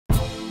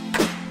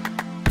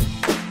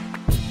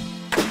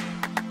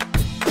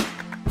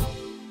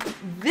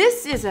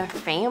This is a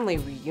family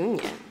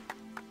reunion.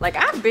 Like,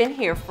 I've been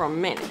here for a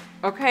minute,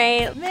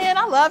 okay? Man,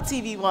 I love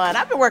TV One.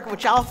 I've been working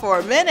with y'all for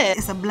a minute.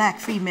 It's a black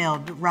female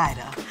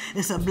writer.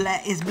 It's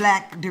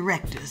black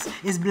directors.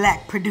 It's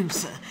black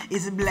producer.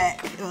 It's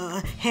black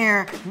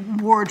hair,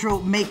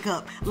 wardrobe,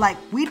 makeup. Like,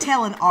 we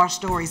telling our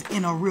stories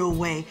in a real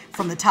way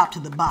from the top to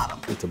the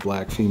bottom. It's a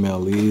black female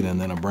lead and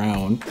then a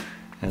brown,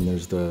 and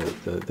there's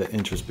the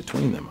interest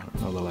between them. I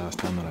don't know the last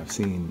time that I've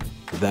seen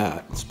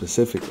that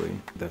specifically.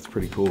 That's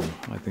pretty cool.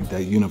 I think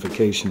that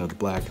unification of the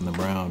black and the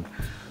brown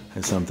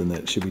is something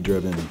that should be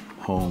driven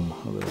home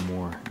a little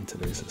more in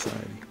today's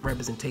society.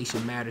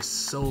 Representation matters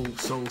so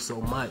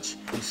much.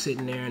 You're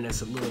sitting there and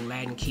there's a little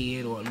Latin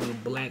kid or a little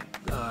black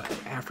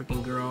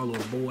African girl or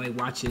boy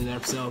watching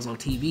themselves on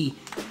TV.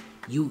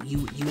 You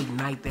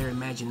ignite their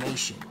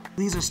imagination.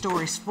 These are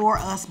stories for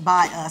us,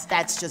 by us.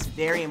 That's just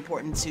very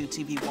important to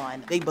TV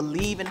One. They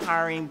believe in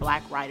hiring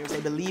black writers. They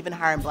believe in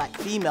hiring black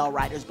female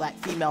writers, black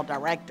female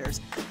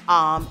directors.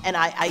 And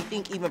I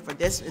think even for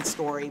this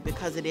story,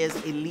 because it is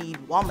a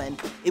lead woman,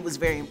 it was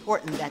very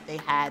important that they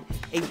had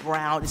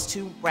it's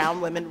two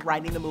brown women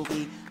writing the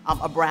movie,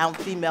 a brown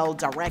female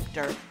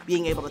director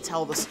being able to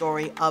tell the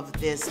story of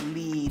this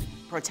lead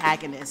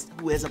protagonist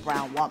who is a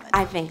brown woman.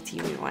 I thank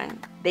TV One.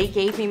 They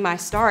gave me my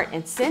start,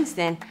 and since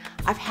then,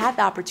 I've had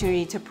the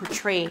opportunity to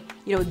portray,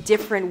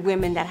 different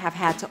women that have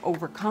had to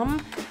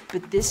overcome.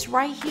 But this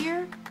right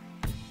here,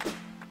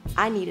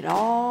 I needed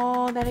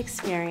all that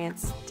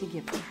experience to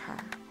give to her.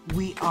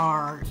 We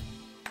are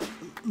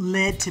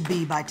led to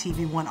be by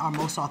TV One our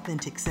most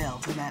authentic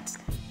selves, and that's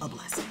a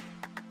blessing.